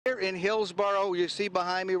in Hillsborough. You see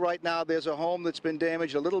behind me right now, there's a home that's been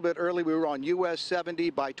damaged. A little bit early, we were on US 70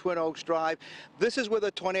 by Twin Oaks Drive. This is where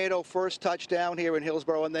the tornado first touched down here in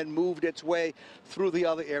Hillsborough and then moved its way through the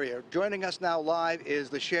other area. Joining us now live is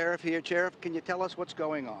the sheriff here. Sheriff, can you tell us what's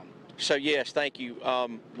going on? So yes, thank you.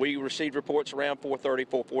 We received reports around 4:30,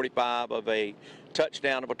 4:45 of a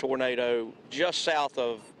touchdown of a tornado just south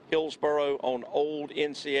of Hillsborough on Old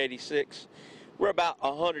NC 86. We're about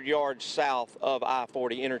 100 yards south of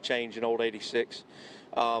I-40 interchange in Old 86.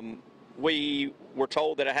 We were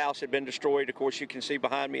told that a house had been destroyed. Of course, you can see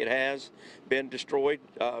behind me it has been destroyed.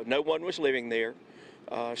 No one was living there.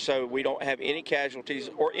 So we don't have any casualties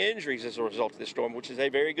or injuries as a result of this storm, which is a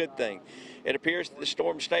very good thing. It appears that the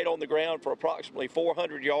storm stayed on the ground for approximately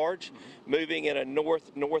 400 yards, moving in a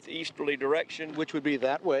northeasterly direction. Which would be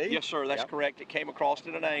that way? Yes, sir, that's correct. It came across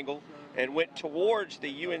at an angle and went towards the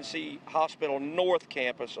UNC Hospital North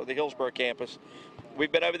campus, or the Hillsborough campus.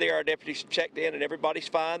 We've been over there, our deputies checked in, and everybody's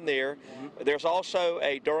fine there. There's also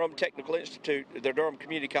a Durham Technical Institute, the Durham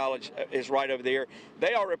Community College is right over there.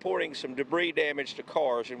 They are reporting some debris damage to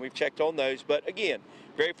cars, and we've checked on those. But again,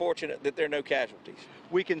 very fortunate that there are no casualties.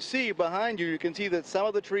 We can see behind you, you can see that some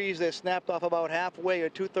of the trees, they're snapped off about halfway or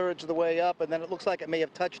 2/3 of the way up, and then it looks like it may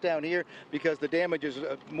have touched down here because the damage is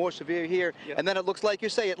more severe here. Yep. And then it looks like you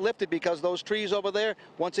say it lifted because those trees over there,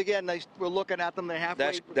 once again, we're looking at them, they're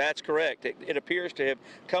halfway. That's correct. It appears to have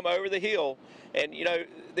come over the hill. And, you know,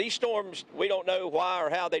 these storms, we don't know why or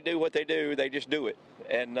how they do what they do. They just do it.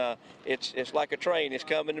 And it's like a train. It's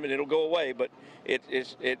coming and it'll go away, but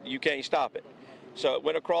you can't stop it. So it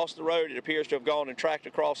went across the road. It appears to have gone and tracked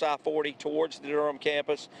across I-40 towards the Durham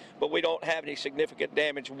campus, but we don't have any significant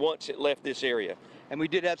damage once it left this area. And we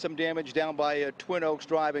did have some damage down by Twin Oaks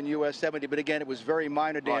Drive in US 70, but again, it was very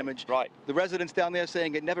minor damage. Right. The residents down there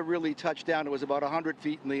saying it never really touched down. It was about 100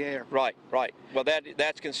 feet in the air. Right. Well,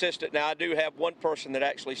 that's consistent. Now, I do have one person that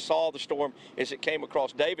actually saw the storm as it came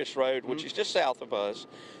across Davis Road, which is just south of us.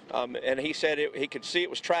 And he said he could see it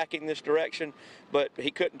was tracking this direction, but he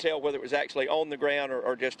couldn't tell whether it was actually on the ground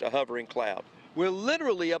or just a hovering cloud. We're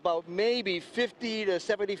literally about maybe 50 to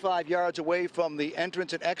 75 yards away from the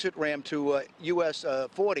entrance and exit ramp to US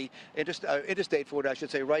 40, Interstate 40, I should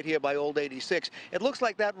say, right here by Old 86. It looks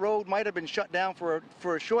like that road might have been shut down for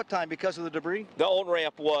a short time because of the debris. The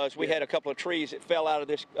on-ramp was. We had a couple of trees that fell out of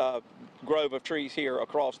this grove of trees here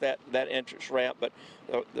across that entrance ramp, but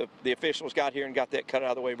the officials got here and got that cut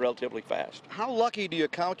out of the way relatively fast. How lucky do you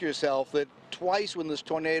count yourself that twice when this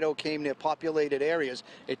tornado came near populated areas,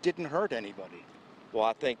 it didn't hurt anybody? Well,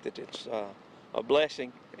 I think that it's a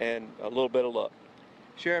blessing and a little bit of luck.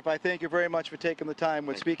 Sheriff, I thank you very much for taking the time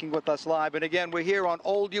with speaking with us live. And again, we're here on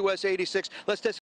Old US 86. Let's just